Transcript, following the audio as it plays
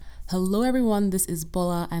Hello everyone, this is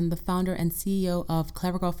Bola. I'm the founder and CEO of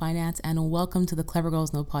Clever Girl Finance, and welcome to the Clever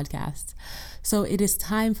Girls Know podcast. So it is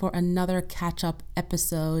time for another catch-up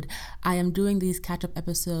episode. I am doing these catch-up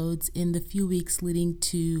episodes in the few weeks leading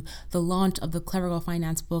to the launch of the Clever Girl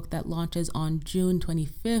Finance book that launches on June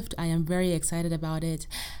 25th. I am very excited about it.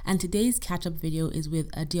 And today's catch-up video is with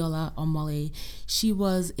Adeola Omole. She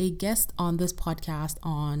was a guest on this podcast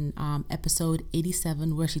on episode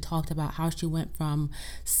 87, where she talked about how she went from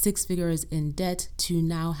six figures in debt to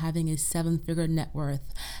now having a seven-figure net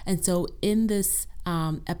worth. And so in this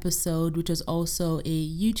episode, which is also a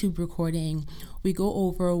YouTube recording, we go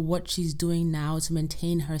over what she's doing now to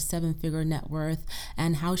maintain her seven-figure net worth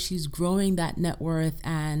and how she's growing that net worth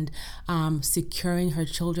and securing her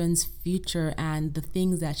children's future and the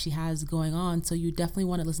things that she has going on. So you definitely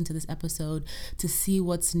want to listen to this episode to see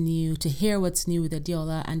what's new, to hear what's new with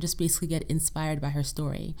Adeola, and just basically get inspired by her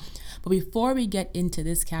story. But before we get into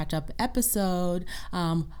this catch-up episode,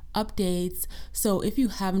 updates. So if you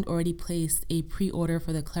haven't already placed a pre-order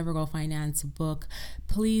for the Clever Girl Finance book,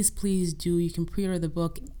 please do. You can pre-order the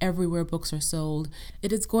book everywhere books are sold.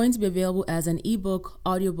 It is going to be available as an ebook,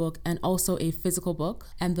 audiobook, and also a physical book,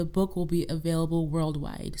 and the book will be available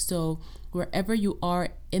worldwide. So wherever you are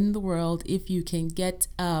in the world, if you can get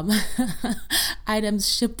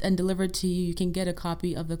items shipped and delivered to you, you can get a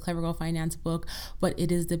copy of the Clever Girl Finance book, but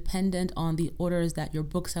it is dependent on the orders that your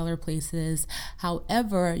bookseller places.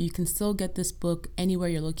 However, you can still get this book anywhere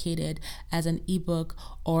you're located as an ebook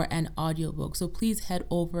or an audiobook. So please head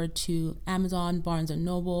over to Amazon, Barnes &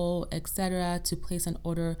 Noble, etc. to place an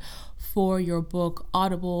order for your book,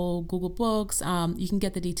 Audible, Google Books. You can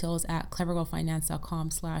get the details at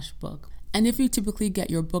clevergirlfinance.com/book. And if you typically get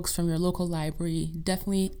your books from your local library,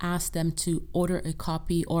 definitely ask them to order a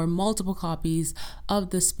copy or multiple copies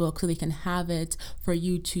of this book so they can have it for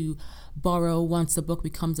you to borrow once the book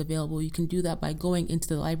becomes available. You can do that by going into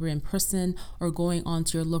the library in person or going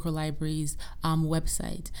onto your local library's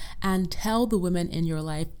website. And tell the women in your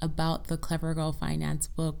life about the Clever Girl Finance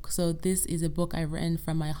book. So this is a book I've written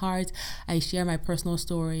from my heart. I share my personal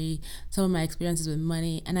story, some of my experiences with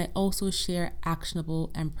money, and I also share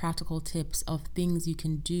actionable and practical tips of things you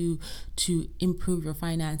can do to improve your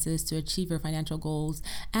finances, to achieve your financial goals.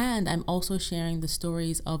 And I'm also sharing the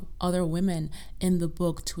stories of other women in the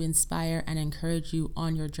book to inspire and encourage you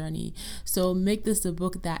on your journey. So make this a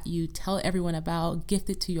book that you tell everyone about, gift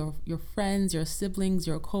it to your friends, your siblings,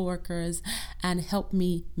 your coworkers, and help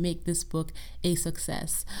me make this book a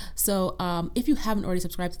success. So if you haven't already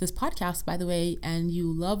subscribed to this podcast, by the way, and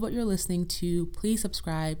you love what you're listening to, please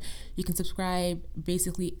subscribe. You can subscribe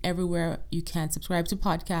basically everywhere you can. Subscribe to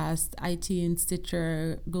podcasts, iTunes,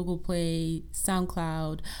 Stitcher, Google Play,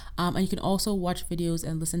 SoundCloud, and you can also watch videos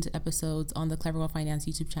and listen to episodes on the Clever Girl Finance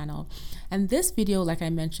YouTube channel. And this video, like I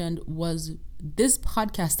mentioned, was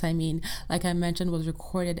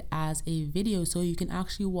recorded as a video, so you can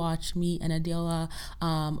actually watch me and Adeola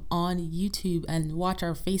on YouTube and watch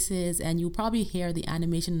our faces, and you'll probably hear the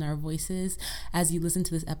animation in our voices as you listen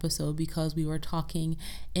to this episode because we were talking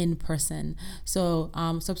in person. So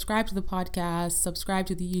subscribe to the podcast, subscribe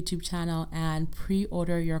to the YouTube channel, and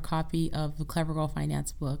pre-order your copy of the Clever Girl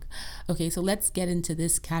Finance book. Okay, so let's get into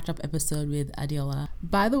this catch-up episode with Adeola.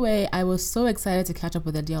 By the way, I was so excited to catch up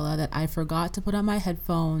with Adeola that I forgot to put on my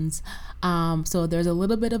headphones. So there's a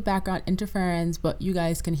little bit of background interference, but you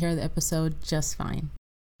guys can hear the episode just fine.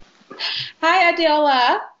 Hi,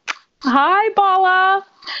 Adeola. Hi, Bola.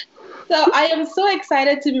 So I am so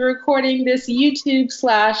excited to be recording this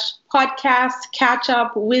YouTube/podcast catch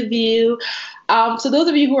up with you. So those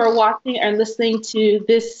of you who are watching and listening to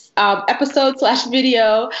this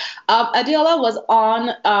episode/video, Adeola was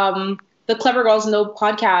on the Clever Girls Know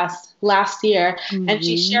podcast last year, and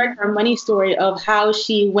she shared her money story of how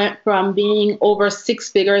she went from being over six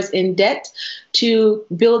figures in debt to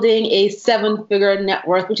building a seven-figure net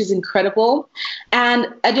worth, which is incredible. And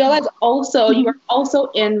Adeola is you are also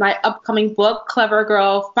in my upcoming book, Clever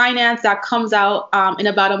Girl Finance, that comes out in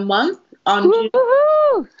about a month on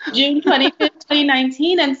June 25th,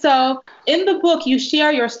 2019. And so in the book, you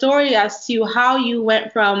share your story as to how you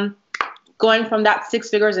went from going from that six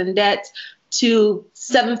figures in debt to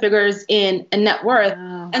seven figures in a net worth.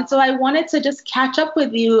 Wow. And so I wanted to just catch up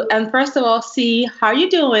with you and first of all, see how you're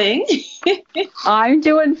doing. I'm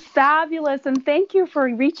doing fabulous. And thank you for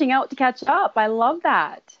reaching out to catch up. I love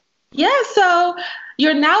that. Yeah. So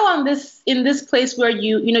you're now in this place where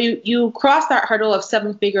you cross that hurdle of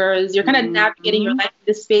seven figures. You're kind of navigating your life in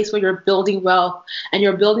this space where you're building wealth and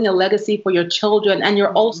you're building a legacy for your children and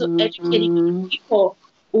you're also educating other people.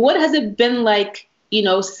 What has it been like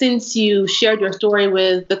since you shared your story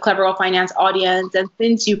with the Clever Girl Finance audience, and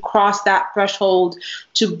since you crossed that threshold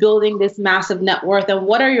to building this massive net worth, and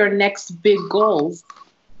what are your next big goals?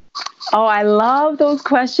 Oh, I love those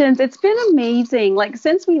questions. It's been amazing. Like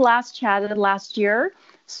since we last chatted last year,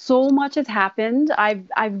 so much has happened. I've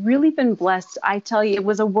really been blessed. I tell you, it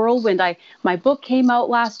was a whirlwind. My book came out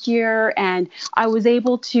last year, and I was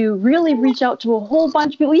able to really reach out to a whole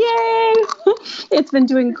bunch of people. Yay! It's been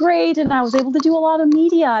doing great, and I was able to do a lot of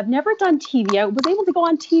media. I've never done TV. I was able to go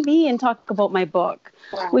on TV and talk about my book,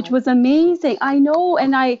 which was amazing. I know,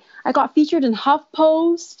 and I got featured in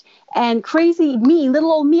HuffPost. And crazy me,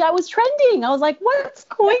 little old me, I was trending. I was like, what's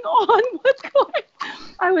going on?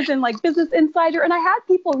 I was in like Business Insider, and I had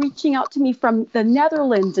people reaching out to me from the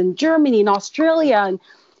Netherlands and Germany and Australia, and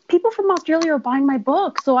people from Australia are buying my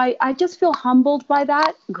book. So I just feel humbled by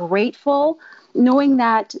that, grateful, knowing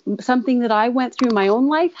that something that I went through in my own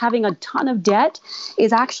life, having a ton of debt,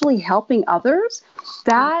 is actually helping others,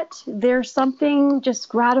 that there's something just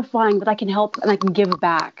gratifying that I can help and I can give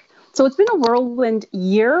back. So it's been a whirlwind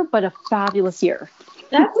year, but a fabulous year.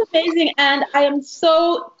 That's amazing. And I am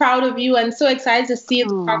so proud of you and so excited to see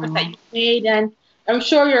the progress that you've made. And I'm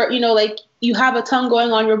sure you have a ton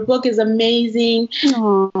going on. Your book is amazing.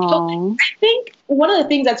 So I think one of the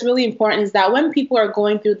things that's really important is that when people are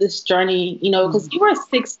going through this journey, because you were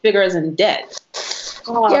 6 figures in debt.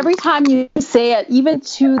 Every time you say it, even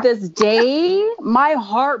to this day, my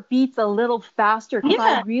heart beats a little faster,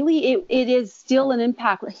 because it is still an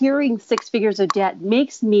impact. Hearing 6 figures of debt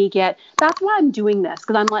makes me that's why I'm doing this,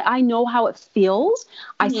 because I'm like, I know how it feels.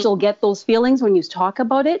 I still get those feelings when you talk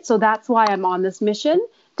about it. So that's why I'm on this mission,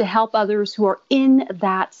 to help others who are in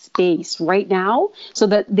that space right now, so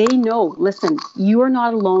that they know, listen, you are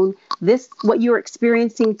not alone. What you're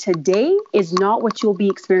experiencing today is not what you'll be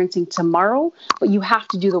experiencing tomorrow, but you have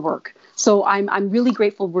to do the work. So I'm really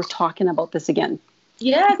grateful we're talking about this again.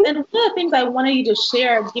 Yes, and one of the things I wanted you to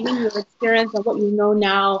share, given your experience and what you know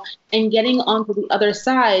now and getting onto the other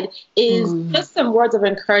side, is just some words of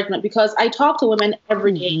encouragement, because I talk to women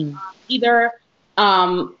every day, either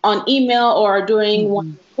on email or during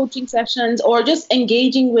one coaching sessions, or just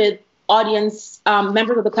engaging with audience,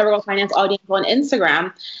 members of the Clever Girl Finance audience on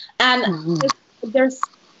Instagram. And there's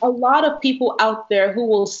a lot of people out there who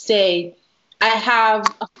will say, I have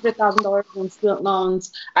 $100,000 in student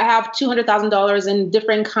loans. I have $200,000 in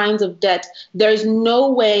different kinds of debt. There's no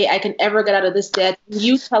way I can ever get out of this debt.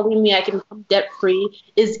 You telling me I can become debt free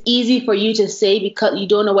is easy for you to say, because you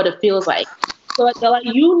don't know what it feels like. So Adeola,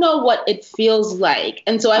 you know what it feels like.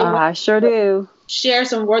 And so I sure do. Share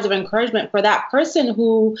some words of encouragement for that person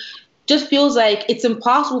who just feels like it's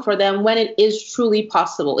impossible for them, when it is truly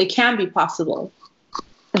possible. It can be possible.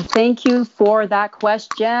 Thank you for that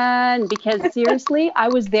question, because seriously, I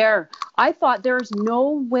was there. I thought there's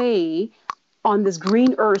no way on this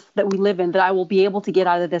green earth that we live in that I will be able to get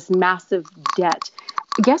out of this massive debt.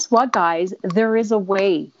 Guess what, guys? There is a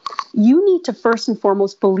way. You need to first and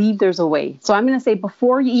foremost believe there's a way. So I'm going to say,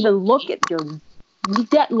 before you even look at your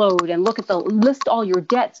debt load and list all your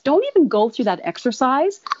debts, don't even go through that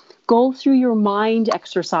exercise. Go through your mind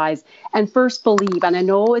exercise and first believe. And I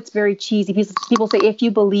know it's very cheesy. People say, if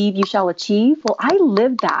you believe, you shall achieve. Well, I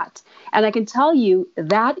live that. And I can tell you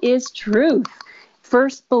that is truth.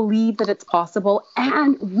 First, believe that it's possible,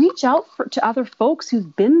 and reach out to other folks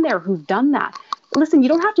who've been there, who've done that. Listen, you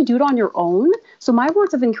don't have to do it on your own. So my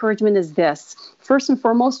words of encouragement is this. First and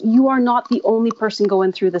foremost, you are not the only person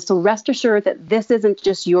going through this. So rest assured that this isn't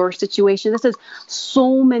just your situation. This is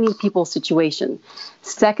so many people's situation.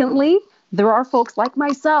 Secondly, there are folks like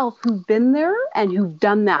myself who've been there and who've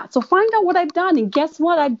done that. So find out what I've done. And guess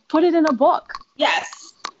what? I put it in a book.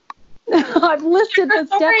 Yes. I've listed the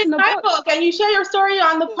steps in the book. And you share your story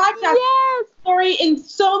on the podcast. Yes. Story in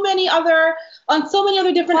so many other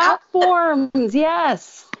different platforms.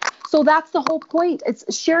 Yes. So that's the whole point.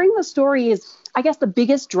 It's sharing the story is, I guess, the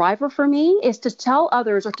biggest driver for me, is to tell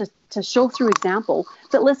others, or to show through example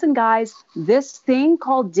that, listen, guys, this thing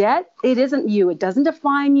called debt, it isn't you. It doesn't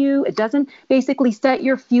define you. It doesn't basically set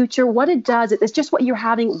your future. What it does, it's just what you're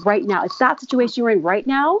having right now. It's that situation you're in right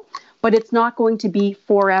now, but it's not going to be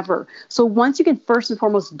forever. So once you can first and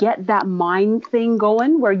foremost get that mind thing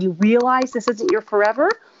going, where you realize this isn't your forever,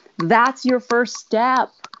 that's your first step.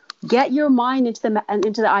 Get your mind into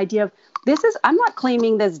the idea of, I'm not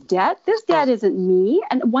claiming this debt. This debt isn't me.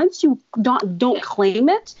 And once you don't claim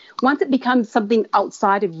it, once it becomes something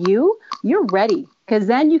outside of you, you're ready, because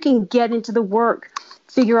then you can get into the work.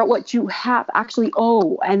 figure out what you have actually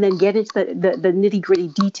owe, and then get into the nitty-gritty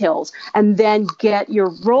details, and then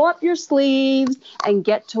roll up your sleeves and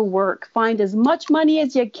get to work. Find as much money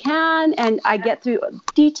as you can, and I get through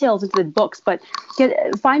details into the books, but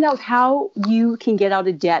find out how you can get out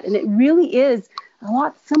of debt. And it really is a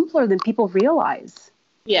lot simpler than people realize.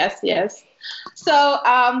 Yes, yes. So,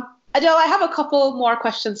 Adeola, I have a couple more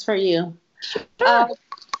questions for you. Sure.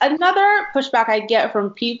 Another pushback I get from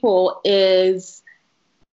people is,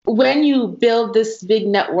 when you build this big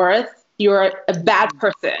net worth, you're a bad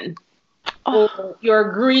person, or you're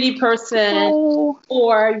a greedy person,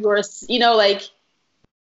 or you're,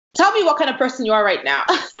 tell me what kind of person you are right now.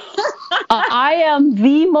 I am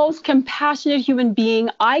the most compassionate human being.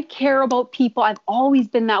 I care about people. I've always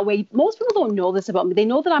been that way. Most people don't know this about me. They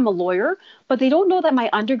know that I'm a lawyer, but they don't know that my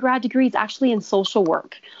undergrad degree is actually in social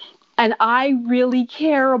work. And I really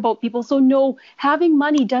care about people. So no, having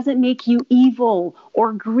money doesn't make you evil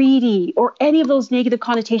or greedy or any of those negative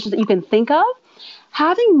connotations that you can think of.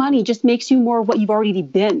 Having money just makes you more of what you've already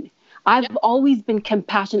been. I've always been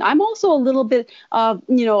compassionate. I'm also a little bit of,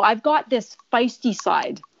 I've got this feisty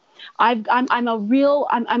side. I'm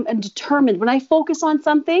determined. When I focus on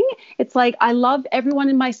something, it's like I love everyone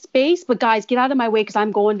in my space, but guys, get out of my way because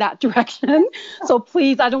I'm going that direction. So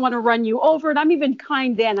please, I don't want to run you over. And I'm even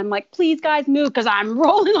kind then. I'm like, please, guys, move because I'm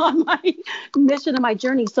rolling on my mission and my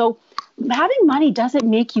journey. So having money doesn't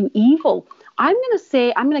make you evil. I'm going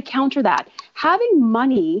to counter that. Having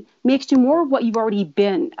money makes you more of what you've already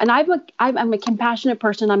been. And I'm a compassionate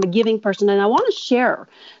person. I'm a giving person, and I want to share.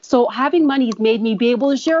 So having money has made me be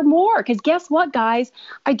able to share more. Because guess what, guys?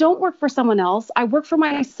 I don't work for someone else. I work for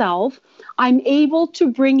myself. I'm able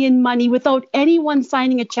to bring in money without anyone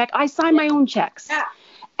signing a check. I sign my own checks. Yeah.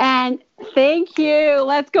 And thank you.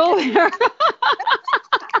 Let's go there.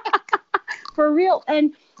 For real.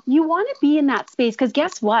 And you want to be in that space because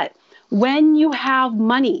guess what? When you have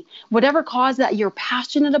money, whatever cause that you're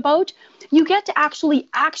passionate about, you get to actually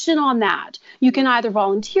action on that. You can either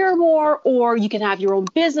volunteer more or you can have your own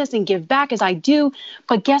business and give back as I do.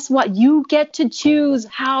 But guess what? You get to choose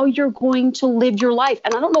how you're going to live your life.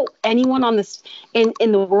 And I don't know anyone on this in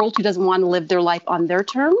the world who doesn't want to live their life on their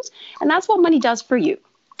terms. And that's what money does for you.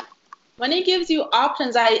 Money gives you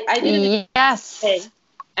options. I did yes.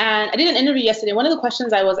 And I did an interview yesterday. One of the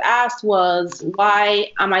questions I was asked was,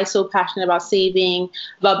 why am I so passionate about saving,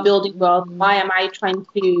 about building wealth? Why am I trying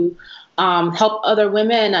to help other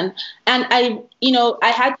women? And I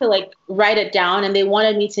had to write it down, and they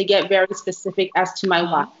wanted me to get very specific as to my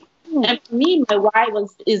why. And for me, my why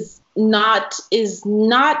is not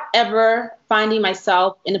ever finding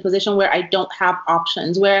myself in a position where I don't have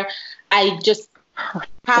options, where I just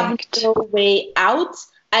have no way out.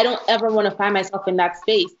 I don't ever want to find myself in that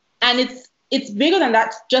space. And it's bigger than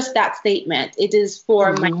that, just that statement. It is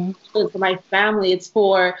for my children, for my family. It's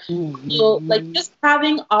for, just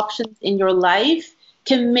having options in your life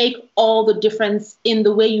can make all the difference in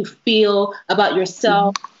the way you feel about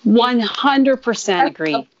yourself. 100%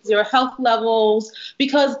 agree. Your health levels.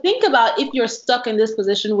 Because think about if you're stuck in this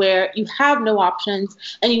position where you have no options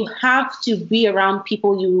and you have to be around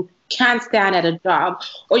people you can't stand at a job,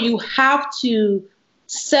 or you have to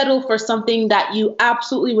settle for something that you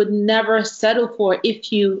absolutely would never settle for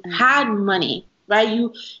if you had money, right?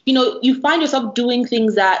 You find yourself doing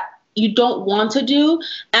things that you don't want to do,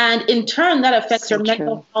 and in turn that affects your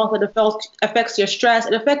mental health. It affects your stress.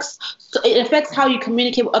 It affects how you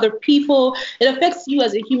communicate with other people. It affects you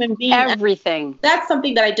as a human being. Everything. And that's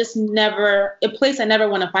something that a place I never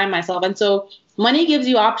want to find myself. And so money gives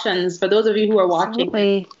you options. For those of you who are watching,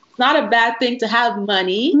 it's not a bad thing to have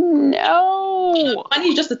money. No. Money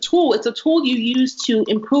is just a tool. It's a tool you use to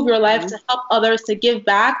improve your life, to help others, to give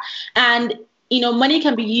back. And, money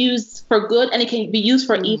can be used for good and it can be used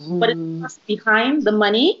for evil, but it's what's behind the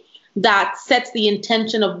money that sets the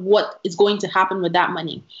intention of what is going to happen with that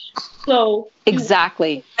money. So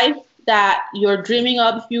exactly. Life that you're dreaming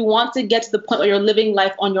of, if you want to get to the point where you're living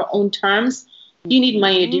life on your own terms, you need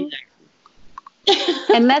money to do that.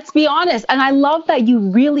 And let's be honest. And I love that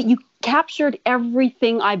you captured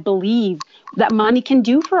everything I believe that money can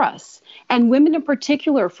do for us. And women in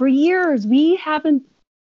particular, for years, we haven't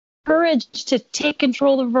encouraged to take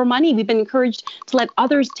control of our money. We've been encouraged to let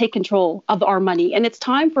others take control of our money. And it's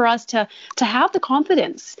time for us to have the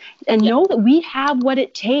confidence and know that we have what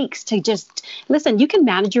it takes to just, listen, you can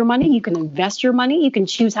manage your money, you can invest your money, you can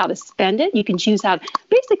choose how to spend it, you can choose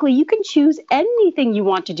you can choose anything you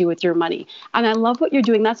want to do with your money. And I love what you're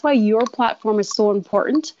doing. That's why your platform is so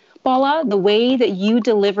important. Paula, the way that you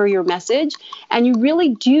deliver your message, and you really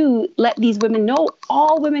do let these women know,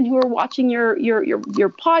 all women who are watching your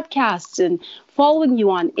podcasts and following you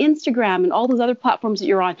on Instagram and all those other platforms that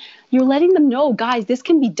you're on, you're letting them know, guys, this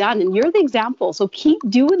can be done, and you're the example. So keep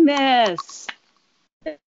doing this.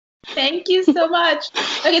 Thank you so much.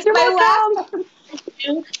 Okay, so my last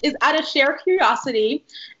question is out of sheer curiosity.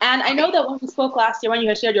 And I know that when we spoke last year, when you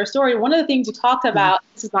had shared your story, one of the things you talked about,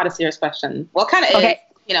 this is not a serious question. Well, kind of is,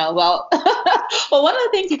 you know, well, well, one of the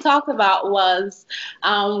things you talked about was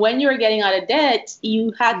when you were getting out of debt,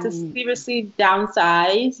 you had to seriously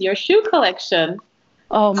downsize your shoe collection.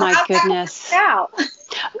 Oh my goodness.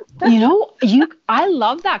 You know, I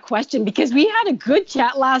love that question because we had a good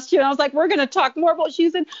chat last year. And I was like, we're going to talk more about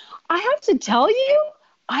shoes. And I have to tell you,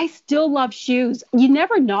 I still love shoes. You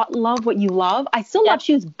never not love what you love. I still love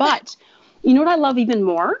shoes. But you know what I love even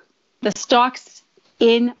more? The stocks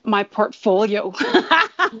in my portfolio.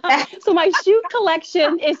 So my shoe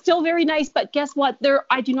collection is still very nice. But guess what?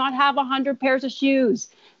 I do not have 100 pairs of shoes.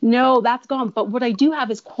 No, that's gone. But what I do have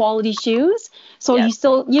is quality shoes. So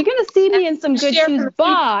you're going to see me in some good shoes,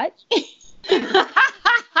 but but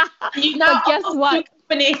guess what?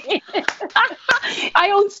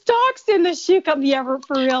 I own stocks in the shoe company, ever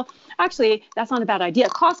for real. Actually, that's not a bad idea.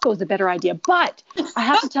 Costco is a better idea. But I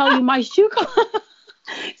have to tell you, my shoe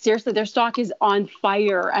seriously, their stock is on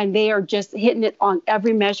fire and they are just hitting it on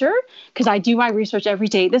every measure because I do my research every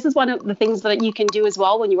day. This is one of the things that you can do as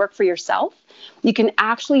well when you work for yourself. You can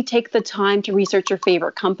actually take the time to research your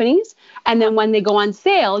favorite companies. And then when they go on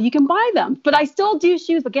sale, you can buy them. But I still do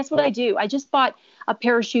shoes. But guess what I do? I just bought a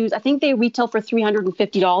pair of shoes. I think they retail for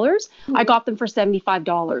 $350. I got them for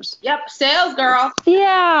 $75. Yep. Sales, girl.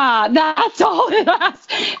 Yeah, that's all it is.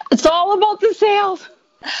 It's all about the sales.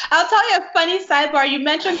 I'll tell you a funny sidebar. You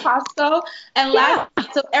mentioned Costco, and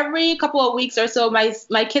so every couple of weeks or so, my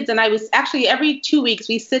kids and I was actually every 2 weeks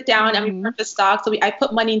we sit down and we purchase stock. So I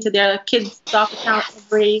put money into their kids' stock account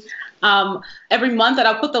every month, and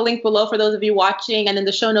I'll put the link below for those of you watching, and in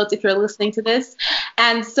the show notes if you're listening to this.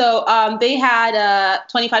 And so they had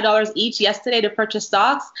 $25 each yesterday to purchase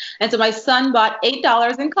stocks, and so my son bought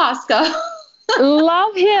 $8 in Costco.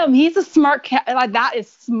 Love him. He's a smart cat. That is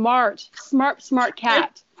smart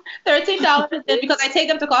cat. $13 in because I take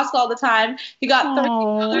them to Costco all the time. He got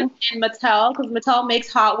 $13 in Mattel because Mattel makes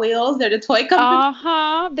Hot Wheels. They're the toy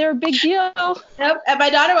company. They're a big deal. Yep. And my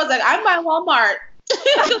daughter was like, I'm buying Walmart.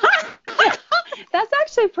 That's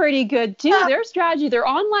actually pretty good too. Their strategy, their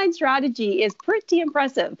online strategy is pretty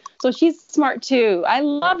impressive. So she's smart too. I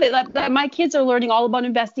love it. My kids are learning all about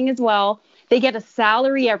investing as well. They get a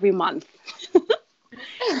salary every month.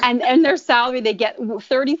 and their salary, they get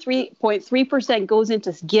 33.3% goes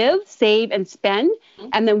into give, save, and spend.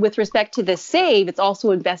 And then with respect to the save, it's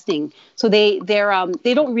also investing. So they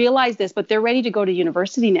don't realize this, but they're ready to go to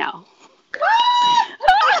university now.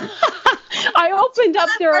 I opened up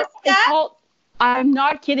I'm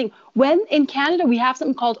not kidding. When in Canada, we have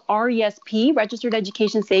something called RESP, Registered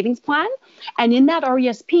Education Savings Plan. And in that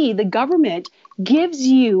RESP, the government gives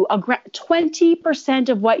you 20%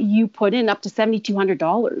 of what you put in, up to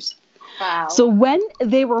 $7,200. Wow. So when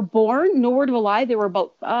they were born, no word of a lie, they were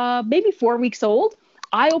about maybe 4 weeks old.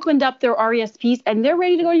 I opened up their RESPs and they're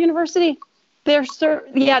ready to go to university. They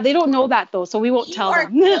don't know that though, so we won't tell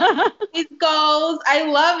them. These goals, I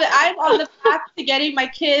love it. I'm on the path to getting my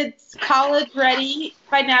kids college ready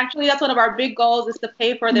financially. That's one of our big goals, is to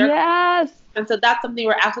pay for their yes. And so that's something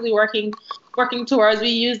we're actively working towards. We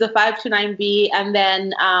use the 529B and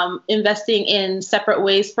then investing in separate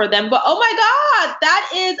ways for them. But oh my God,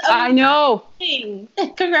 that is amazing. I know.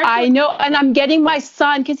 Congratulations. I know, and I'm getting my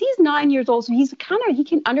son because he's 9 years old, so he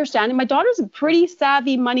can understand. And my daughter's a pretty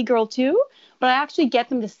savvy money girl too. But I actually get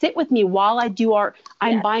them to sit with me while I do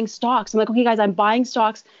I'm buying stocks. I'm like, okay, guys, I'm buying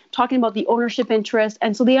stocks, talking about the ownership interest,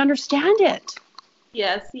 and so they understand it.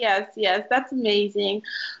 Yes. That's amazing.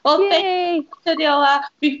 Well, Yay. Thank you, Adeola.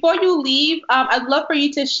 Before you leave, I'd love for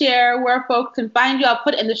you to share where folks can find you. I'll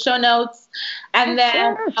put it in the show notes. And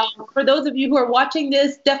then for those of you who are watching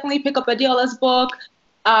this, definitely pick up Adeola's book,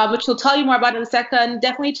 which we'll tell you more about in a second.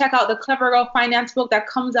 Definitely check out the Clever Girl Finance book that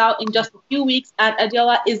comes out in just a few weeks. And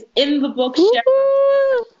Adeola is in the book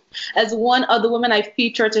as one of the women I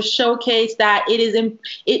feature to showcase that it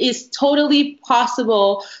is totally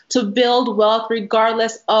possible to build wealth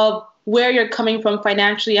regardless of where you're coming from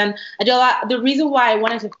financially. And Adeola, the reason why I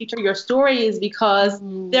wanted to feature your story is because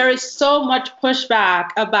there is so much pushback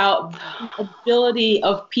about the ability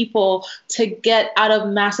of people to get out of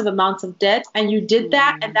massive amounts of debt. And you did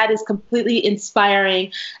that, and that is completely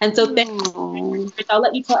inspiring. And so thank you. I'll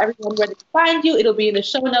let you tell everyone where to find you. It'll be in the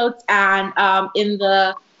show notes and in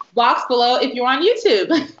the box below if you're on YouTube.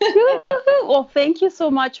 Well, thank you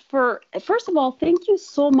so much first of all, thank you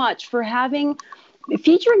so much for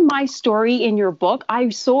featuring my story in your book. I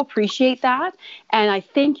so appreciate that. And I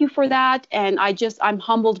thank you for that. And I'm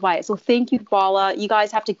humbled by it. So thank you, Bala. You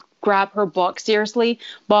guys have to grab her book. Seriously,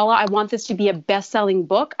 Bala, I want this to be a best-selling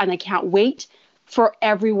book, and I can't wait for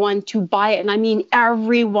everyone to buy it. And I mean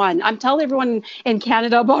everyone. I'm telling everyone in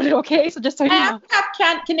Canada about it, okay? So just so you know. I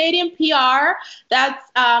have Canadian PR that's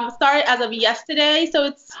started as of yesterday. So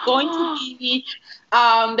it's going to be,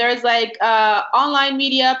 there's like online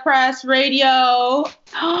media, press, radio.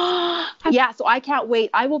 Yeah, so I can't wait.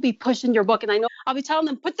 I will be pushing your book, and I know I'll be telling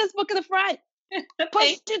them, put this book in the front.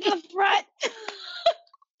 Push it to the front.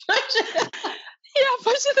 Yeah,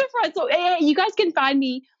 push it to the front. So hey, you guys can find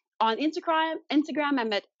me on Instagram.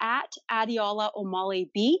 I'm at Adeola Omale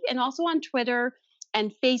B, and also on Twitter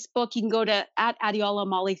and Facebook. You can go to at Adeola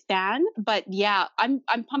Omale Fan. But yeah, I'm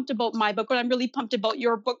pumped about my book, but I'm really pumped about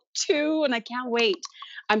your book too, and I can't wait.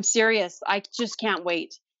 I'm serious. I just can't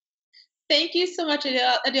wait. Thank you so much,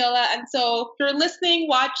 Adeola. And so if you're listening,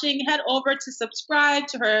 watching, head over to subscribe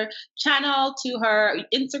to her channel, to her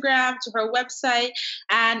Instagram, to her website.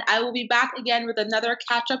 And I will be back again with another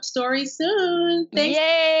catch-up story soon. Thanks.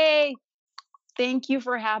 Yay! Thank you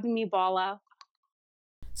for having me, Bala.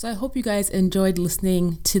 So I hope you guys enjoyed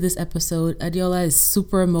listening to this episode. Adeola is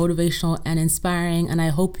super motivational and inspiring, and I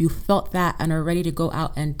hope you felt that and are ready to go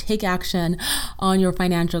out and take action on your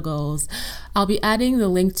financial goals. I'll be adding the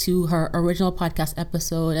link to her original podcast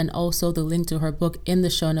episode and also the link to her book in the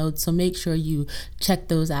show notes, so make sure you check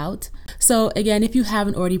those out. So again, if you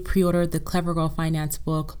haven't already pre-ordered the Clever Girl Finance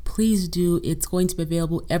book, please do. It's going to be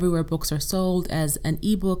available everywhere books are sold, as an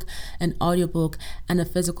ebook, an audiobook, and a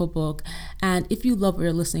physical book. And if you love what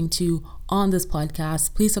you're listening to on this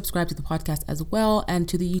podcast, please subscribe to the podcast as well, and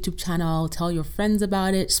to the YouTube channel. Tell your friends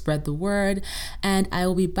about it, spread the word, and I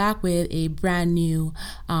will be back with a brand new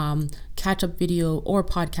catch-up video or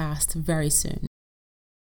podcast very soon.